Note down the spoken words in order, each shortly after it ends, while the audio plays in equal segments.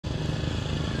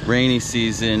rainy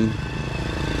season,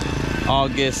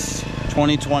 August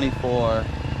 2024,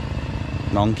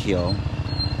 Nong Khiaw.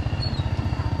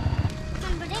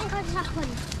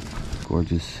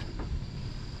 Gorgeous,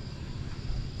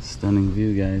 stunning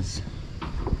view, guys.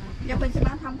 Give me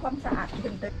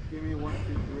 1,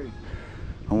 2, 3.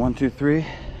 A 1, 2, 3.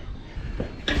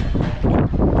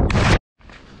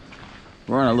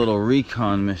 We're on a little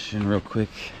recon mission real quick.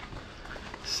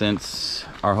 Since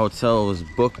our hotel was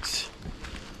booked,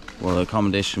 well, the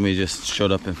accommodation we just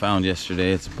showed up and found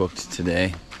yesterday, it's booked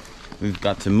today. We've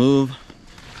got to move,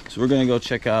 so we're gonna go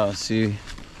check out, see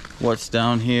what's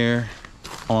down here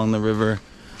along the river.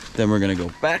 Then we're gonna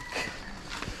go back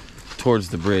towards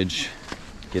the bridge,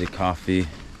 get a coffee,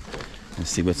 and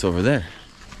see what's over there.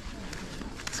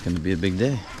 It's gonna be a big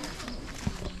day.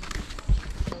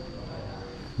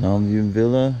 Longview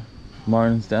Villa.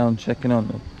 Martin's down checking on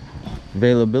the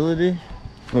availability.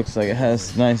 Looks like it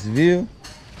has nice view.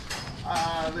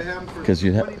 Because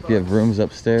you have rooms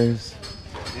upstairs,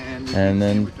 and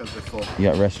then you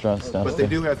got restaurants downstairs. But they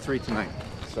do have 3 tonight,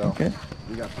 so okay.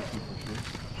 We got 50 for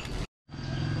sure.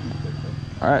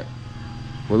 All right,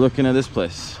 we're looking at this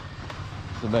place.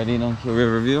 The Nong Khiaw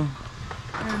River view.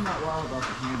 I'm not wild about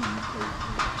the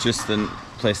canyon. Just the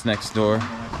place next door.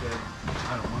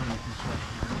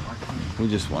 We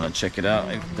just want to check it out.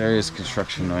 There is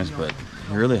construction noise, but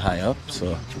you're really high up,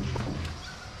 so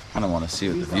I don't want to see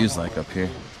what the view's like up here.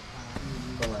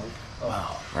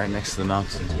 Wow, right next to the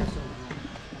mountain.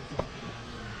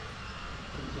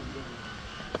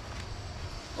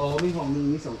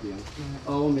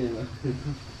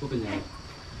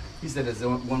 He said there's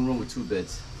 1 room with 2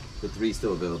 beds, but 3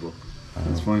 still available.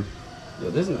 That's fine. Yeah,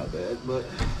 this is not bad, but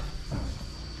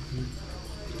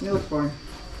Yeah, that's fine.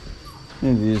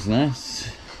 The view's nice.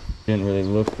 Didn't really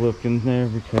look in there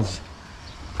because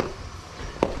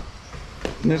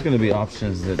there's going to be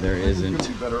options that there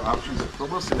isn't. Better options for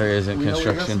us. There isn't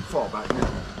construction, Fallback here.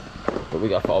 but we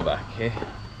got fallback. Okay.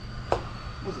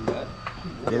 wasn't bad.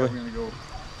 Yeah, we're gonna go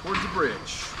towards the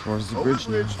bridge. Towards the Over bridge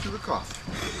the bridge now. to the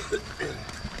coffee.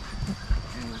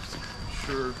 And I'm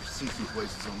sure see some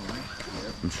places on the way.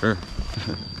 Yep. I'm sure.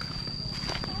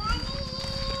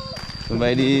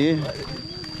 Somebody.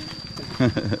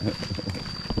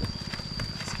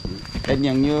 Anh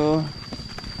nhận như.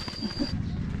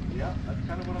 Yeah, that's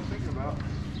kind of what I'm thinking about.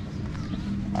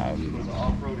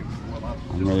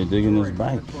 I'm really digging this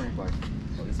bike.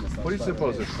 What do you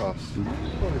suppose it costs?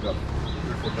 Probably about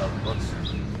 $3,000 or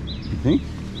 $4,000. You think?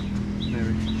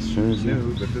 Maybe. Sure is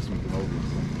New, but this one's an old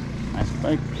one. nice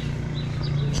bike.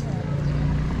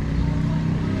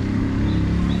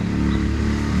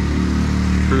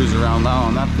 Cruise around now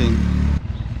on that thing.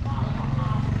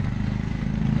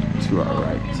 To our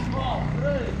right.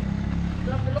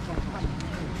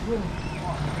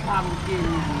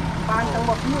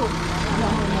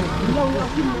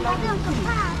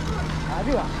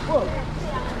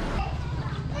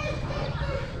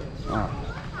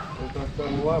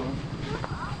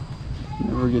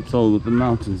 Never gets old with the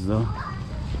mountains though.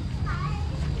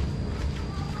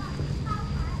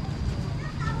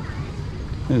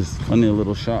 There's plenty of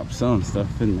little shops selling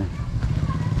stuff in there.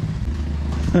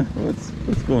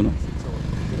 what's going on?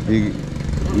 You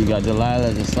got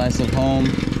Delilah, the slice of home.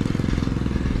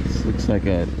 This looks like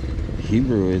a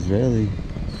Hebrew Israeli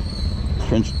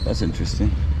French. That's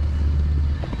interesting.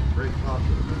 Great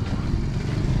coffee.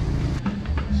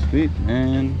 Sweet,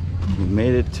 man. We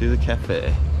made it to the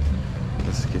cafe.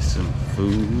 Let's get some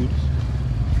food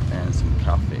and some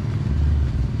coffee.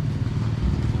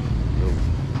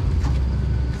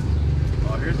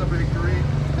 Oh, here's a bakery.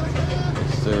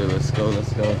 Yes, sir. Let's go.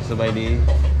 Let's go. Somebody.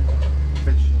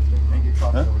 Fish and get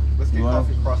coffee. Huh? Let's get You wanna-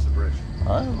 coffee across the bridge.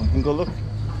 All right, we can go look.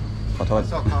 I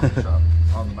saw a coffee shop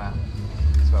on the map,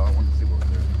 so I wanted to see what was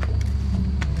there.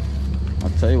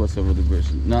 I'll tell you what's over the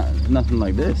bridge. Nothing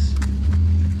like this.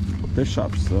 There's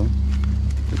shops though.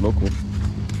 They're local.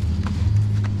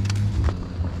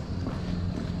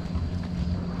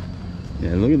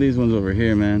 Yeah, look at these ones over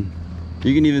here, man.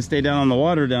 You can even stay down on the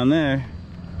water down there.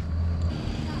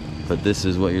 But this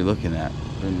is what you're looking at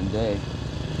during the day.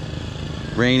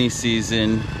 Rainy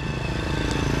season,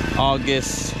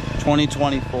 August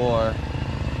 2024,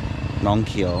 Nong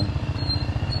Khiaw.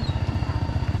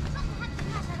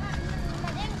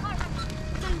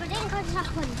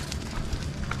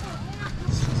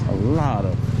 A lot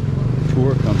of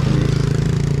tour companies,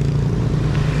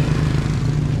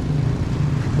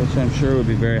 which I'm sure would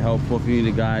be very helpful if you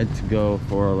need a guide to go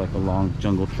for like a long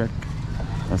jungle trek.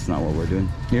 That's not what we're doing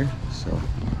here, so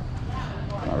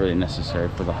not really necessary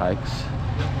for the hikes.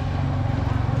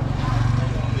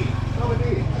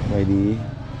 Ready?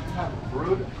 have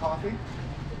brewed coffee?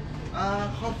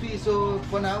 Coffee. So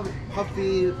for now,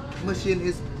 coffee machine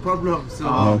is problem. So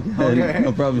Okay,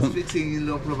 no problem. it's fixing in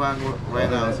Luang Prabang right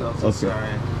now. So I'm so sorry.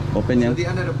 Open So yan. the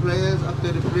under the players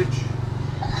after the bridge.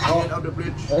 End of the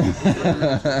bridge.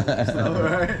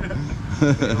 Alright.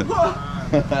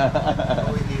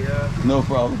 No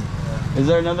problem. Is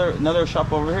there another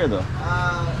shop over here though?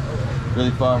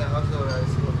 Really far? Yeah, also,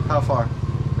 How far?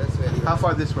 that's very How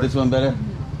far this way? This one better?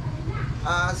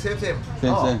 same.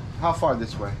 Same. How far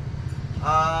this way?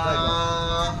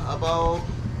 About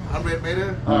 100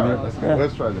 meter. Alright, let's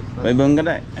try this. May bưng cái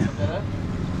đấy.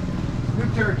 New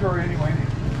territory anyway.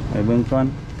 May bưng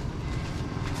con.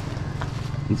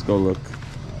 Let's go look.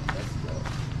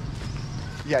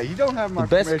 Yeah, you don't have my The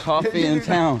best permission. coffee in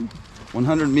town.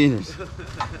 100 meters.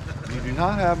 You do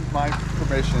not have my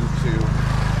permission to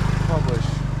publish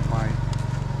my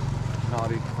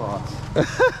naughty thoughts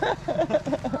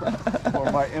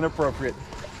or my inappropriate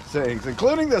sayings,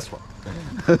 including this one.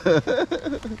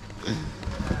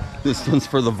 This one's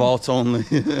for the vaults only.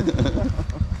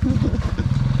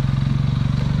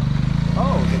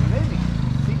 Oh, the Navy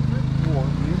Secret War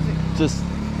Museum. Just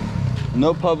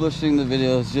no publishing the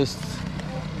videos, just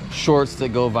shorts that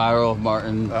go viral of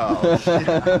Martin. Oh, shit.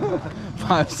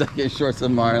 5-second shorts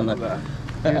of Martin.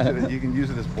 You can use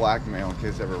it as blackmail in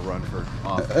case I ever run for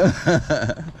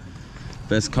office.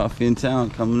 Best coffee in town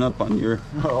coming up on your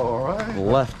All right.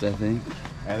 left, I think.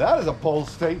 And that is a bold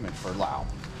statement for Laos.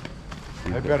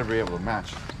 They better be able to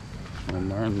match. Well,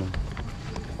 Martin will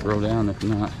throw down if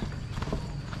not.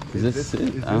 Is this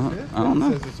it? Is I don't it?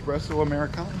 know. It says espresso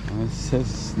Americano. It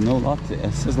says no latte.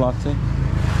 It says latte.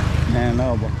 Man,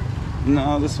 no, but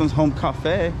no, this one's home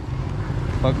cafe.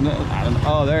 Fuck no. I don't know.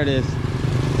 Oh, there it is.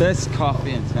 Best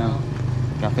coffee in town.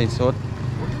 Cafe sort.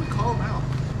 What do we call now?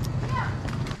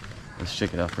 Let's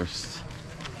check it out first.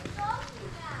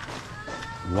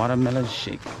 Watermelon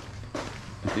shake. I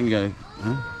think we gotta.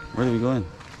 Huh? Where do we go in?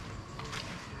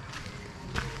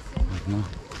 No.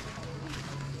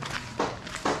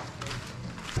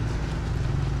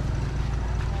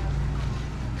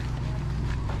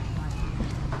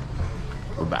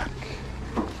 We're back.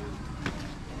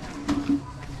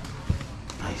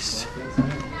 Nice.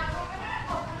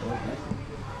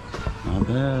 Not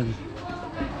bad.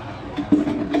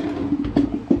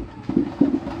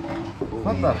 It's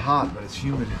not that hot, but it's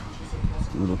humid.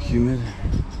 A little humid.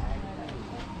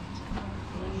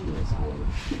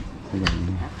 Look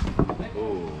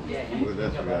at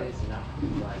this, we got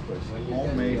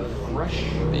homemade fresh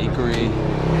Bakery.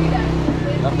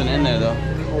 Nothing in there though.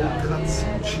 cold cuts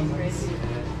and cheese.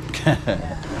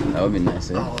 That would be nice,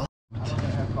 eh?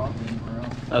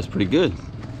 That was pretty good.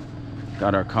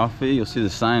 Got our coffee. You'll see the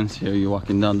signs here. You're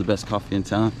walking down the best coffee in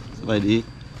town. That's what I'd eat.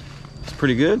 It's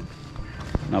pretty good.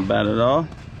 Not bad at all.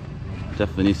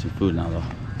 Definitely need some food now though.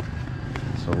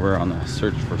 So we're on the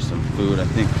search for some food. I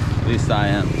think, at least I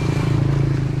am.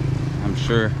 I'm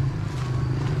sure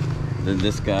that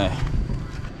this guy,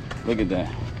 look at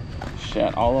that.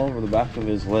 Shat all over the back of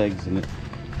his legs and it.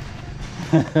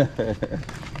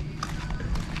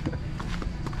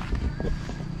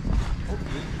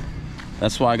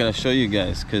 That's why I gotta show you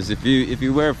guys, because if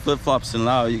you wear flip-flops in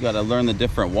Laos, you gotta learn the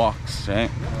different walks, right?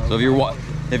 So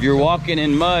if you're walking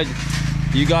in mud,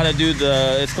 you gotta do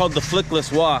it's called the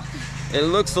flickless walk. It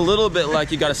looks a little bit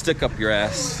like you gotta stick up your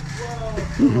ass.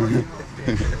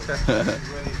 It's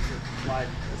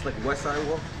like West Side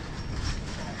Walk.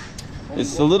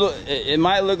 It's a little. It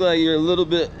might look like you're a little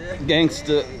bit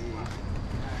gangsta,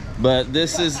 but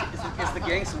this is It's the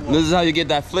gangster walk. this is how you get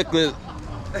that flickless.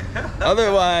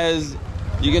 Otherwise,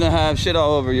 you're gonna have shit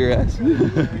all over your ass. He's gonna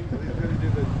do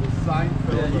the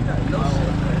Seinfeld.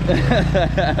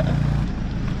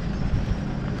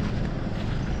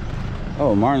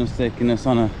 Oh, Martin's taking us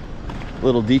on a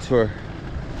little detour.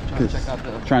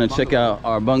 Trying to check out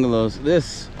our bungalows.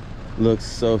 This looks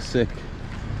so sick.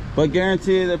 But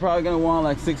guaranteed they're probably gonna want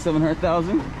like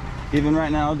 600,000-700,000. Even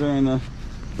right now during the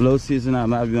low season, that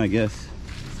might be my guess.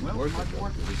 It's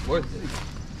worth it.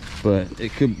 But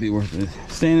it could be worth it.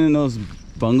 Staying in those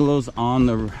bungalows on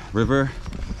the river,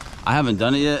 I haven't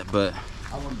done it yet, but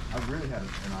I really had an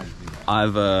idea.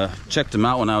 I've checked them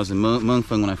out when I was in Mung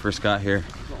Fung when I first got here.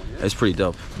 It's pretty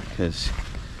dope because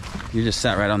you just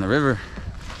sat right on the river,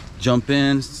 jump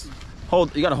in,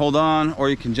 you gotta hold on, or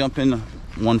you can jump in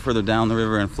one further down the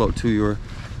river and float to your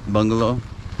bungalow.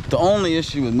 The only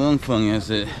issue with Mung Fung is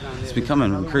that it's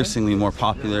becoming increasingly more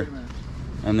popular,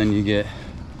 and then you get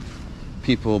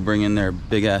people bringing their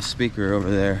big ass speaker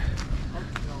over there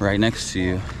right next to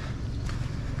you,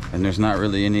 and there's not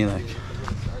really any like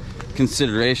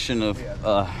consideration of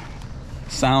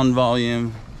sound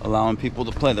volume allowing people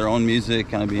to play their own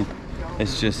music. I mean,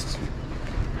 it's just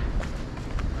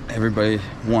everybody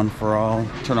one for all.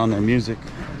 Turn on their music.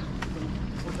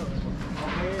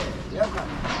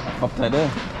 Up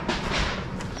there.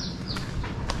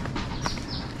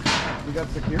 We got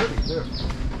security too.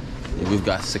 Yeah, we've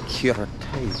got security.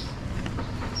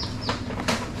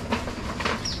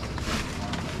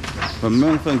 But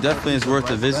Monsoon definitely is worth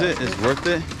a visit. It's worth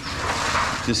it.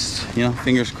 Just, you know,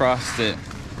 fingers crossed that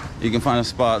you can find a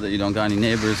spot that you don't got any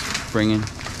neighbors bringing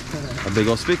a big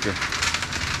old speaker.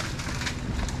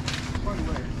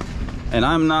 And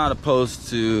I'm not opposed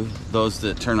to those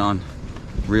that turn on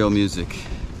real music,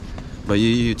 but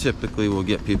you typically will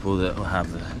get people that will have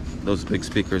those big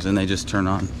speakers and they just turn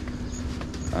on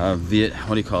Viet,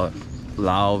 what do you call it?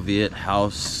 Lao Viet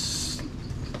house,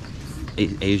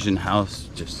 Asian house,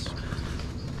 just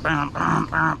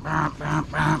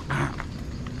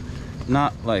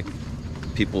not like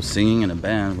people singing in a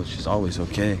band, which is always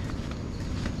okay.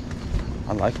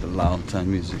 I like the Lao time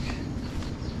music.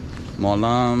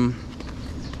 Molam,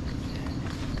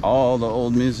 all the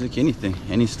old music, anything,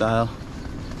 any style,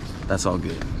 that's all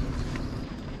good.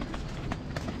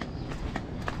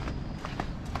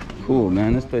 Cool,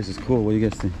 man, this place is cool. What do you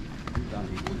guys think?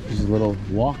 There's a little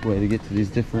walkway to get to these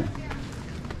different...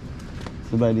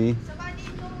 Somebody?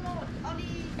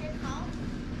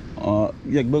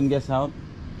 Yeah, bưng guest house.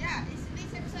 Yeah, it's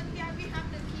reception here. We have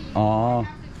the key. Oh.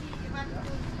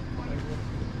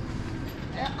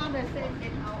 On the same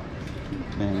get out.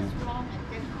 Yeah. Just wrong and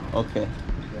get out. Okay.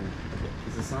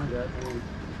 It's a sign that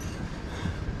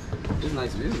it's a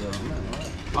nice view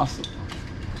though. Awesome.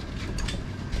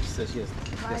 She said she has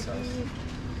guest house.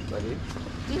 Right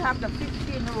We have the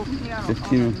 15 room here.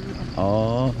 15.อ๋อ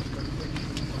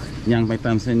ยังไปต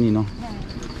ามเส้นนี้เนาะ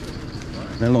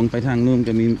แล้วลงไปทางนู้น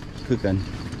ก็มีคือกัน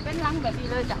เป็นรังแบบนี้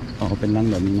เลยจ้ะ อ๋อ เป็นรัง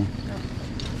แบบนี้เนาะ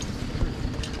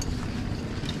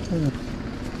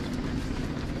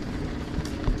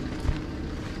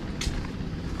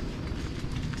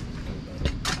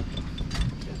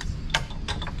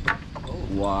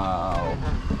Wow.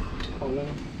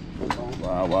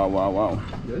 Wow, wow, wow, wow.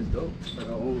 Yeah, it's dope. Like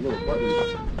our own little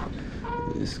apartment.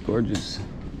 It's gorgeous.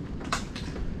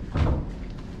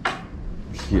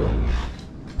 Yo.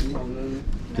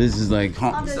 This is like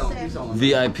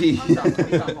VIP.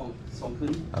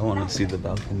 I want to see the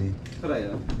balcony. เท่าไหร่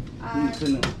อ่ะ $35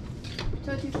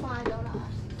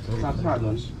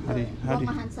 How do you รวม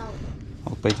อาหารเช้า อ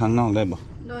อกไปทางนอกได้บ่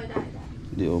โดยได้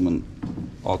เดี๋ยวมัน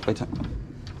ออกไปทาง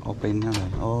ออกไปทางไหน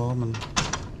อ๋อมัน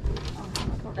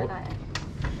ได้ได้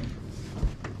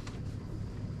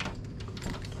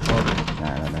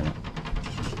ได้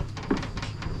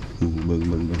เบิ่ง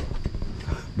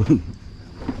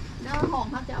แล้วของ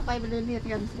เขาจะเอาไปเรียน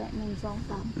กันแต่1 2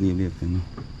 3 นี่เรียบกันเนาะ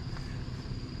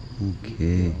โอเค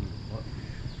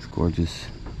it's gorgeous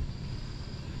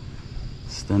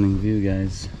stunning view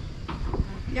guys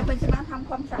ยังเป็นชนะทำ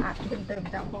ความสะอาดเติม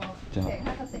จากพอแสง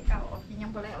ถ้าเสร็จเก่าออกยัง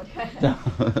ไปแล้ว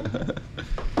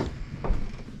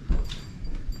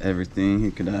Everything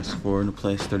you could ask for in a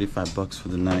place, $35 for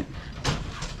the night.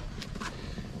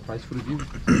 Price for the view.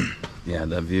 Yeah,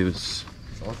 that view is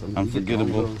It's awesome.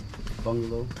 unforgettable.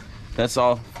 Bungalow. That's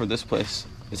all for this place.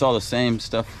 It's all the same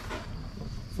stuff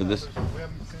for this. We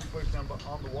haven't seen the place down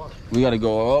on the water. We got to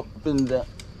go up and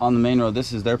on the main road. This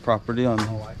is their property. On Oh,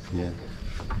 I see. yeah.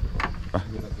 That's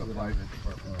the private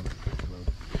road.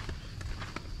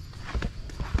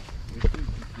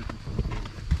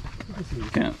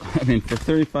 Can't. I mean, for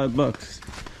 $35,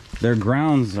 their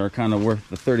grounds are kind of worth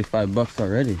the $35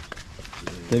 already.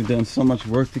 They've done so much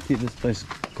work to keep this place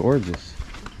gorgeous.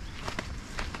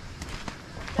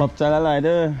 ขอบใจหลายๆเ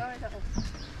ด้อ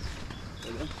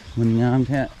มันงามแ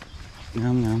ท้ง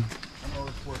าม I know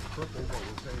it's worth triple what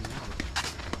we're paying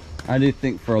now. I do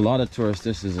think for a lot of tourists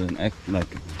this is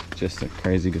like just a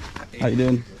crazy good. How you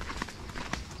doing?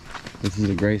 This is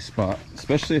a great spot,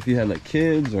 especially if you had like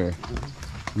kids or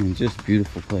I mean just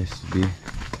beautiful place to be.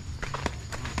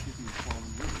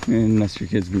 Unless your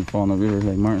kids can fall in the river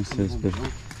like Martin says, but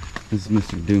this is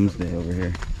Mr. Doomsday over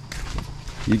here.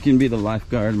 You can be the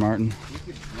lifeguard, Martin.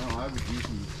 No, I would use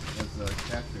them as a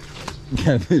catfish bait.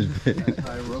 Catfish bait.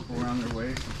 Tie a rope around their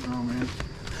waist and throw them in.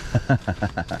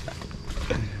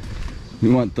 You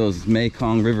want those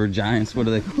Mekong River giants? What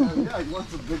are they called? Yeah, you want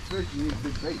some big fish, you need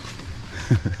big bait.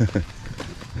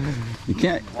 You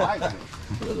can't. Live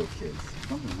fish. Little kids.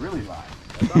 Something really live.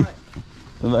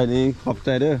 Somebody, hop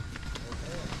that up.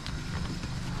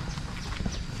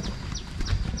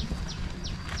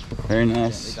 Very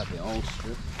nice. They got their own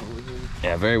strip over here.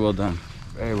 Yeah, very well done.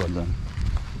 Very well done.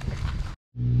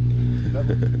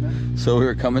 So we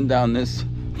were coming down this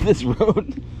road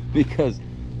because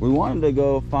we wanted to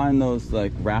go find those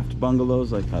like raft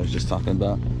bungalows like I was just talking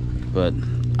about, but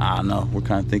I don't know, we're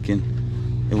kind of thinking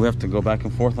if we have to go back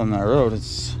and forth on that road,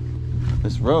 this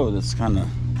road is kind of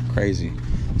crazy.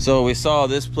 So we saw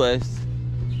this place,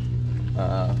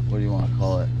 what do you want to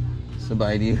call it?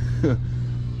 Somebody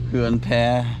Huan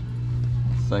Pa.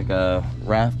 It's like a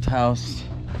raft house.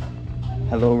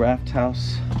 Hello raft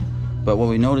house. But what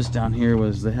we noticed down here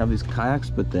was they have these kayaks,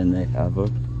 but then they've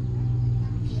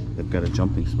got a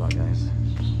jumping spot, guys.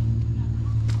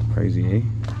 Crazy, eh?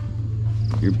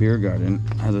 Your beer garden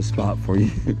has a spot for you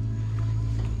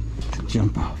to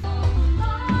jump off.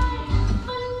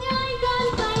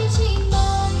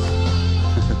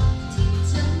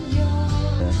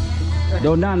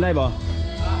 Đồ Nam đây bò.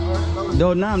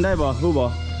 Đồ Nam đây bò, hú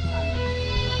bò.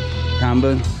 Tham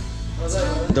bưng.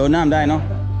 Đồ Nam đây nó.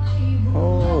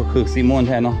 Oh, khử xi môn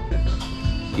thế nó.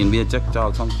กินเบียร์จักจอก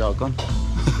สองจอกก่อน.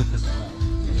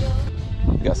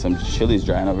 Got some chilies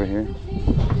drying over here.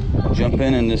 Jump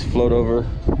in and just float over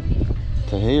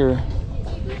to here.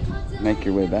 Make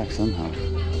your way back somehow.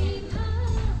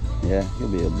 Yeah, you'll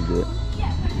be able to do it.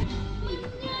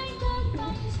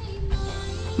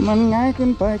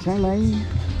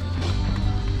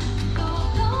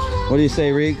 What do you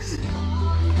say, Reeks?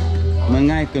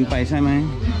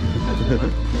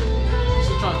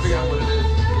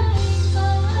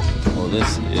 Well,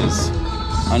 this is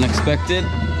unexpected.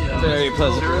 Very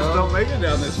pleasant. Tourists don't make it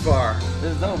down this far.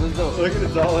 This is dope, this is dope. Look at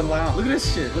it's all in Laos. Look at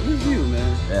this shit. Look at this view,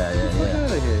 man. Yeah. Get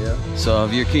out of here, yo. So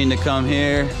if you're keen to come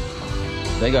here,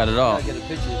 they got it all. I gotta get a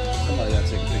picture. Somebody gotta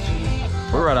take a picture of me.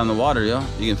 We're right on the water, yo.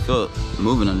 You can feel it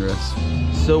moving under us.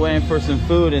 Still waiting for some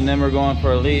food and then we're going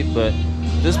for a leap, but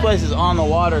this place is on the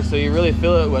water, so you really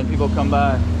feel it when people come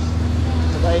by.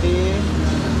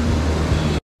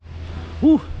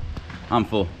 Whew, I'm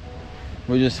full.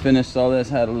 We just finished all this,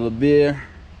 had a little beer.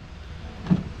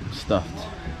 I'm stuffed.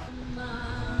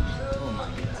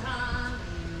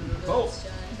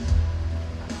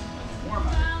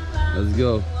 Let's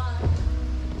go.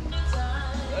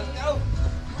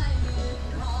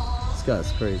 This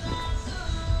guy's crazy.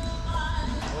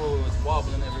 Oh, it's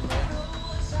wobbling everywhere.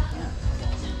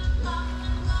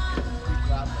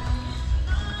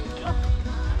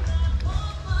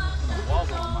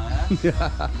 Wobble on my ass.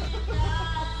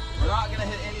 We're not gonna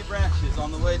hit any branches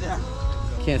on the way down.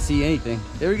 Can't see anything.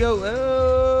 There we go.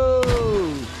 Oh!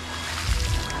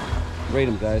 Rate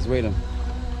him, guys. Rate him.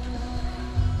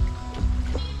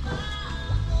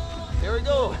 Here we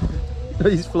go.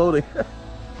 He's floating.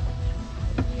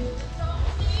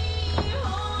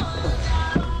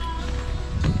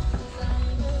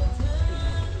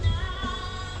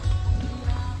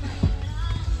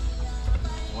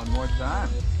 One more time.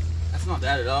 That's not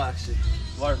bad at all, actually.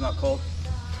 The water's not cold.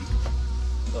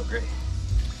 Oh, great.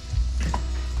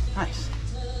 Nice.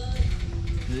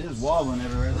 It is wobbling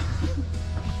everywhere.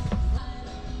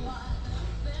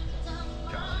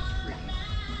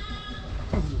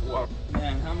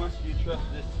 Man, how much do you trust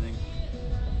this thing?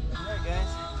 All right, guys.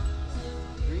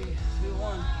 3, 2,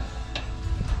 1.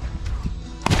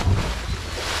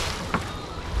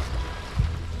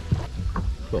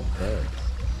 Cool.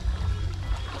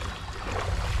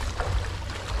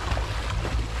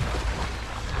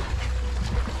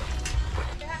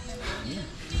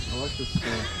 I like this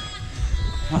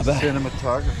Not bad.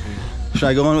 cinematography. Should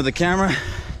I go in with the camera?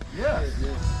 Yeah.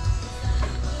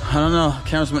 I don't know.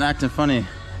 Camera's been acting funny.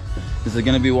 Is it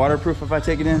gonna be waterproof if I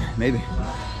take it in? Maybe.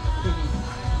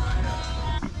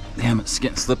 Damn, it's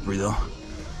getting slippery though.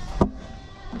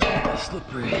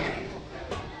 Slippery.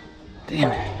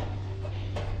 Damn it.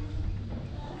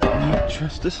 I don't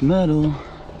trust this metal.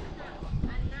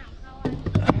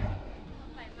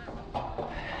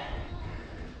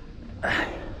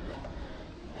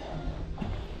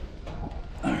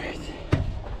 Alright.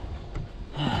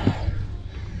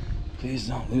 Please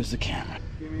don't lose the camera.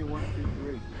 Give me 1, 2,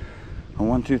 3. A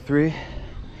 1, 2, 3.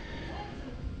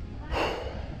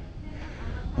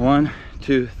 1,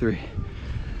 2, 3.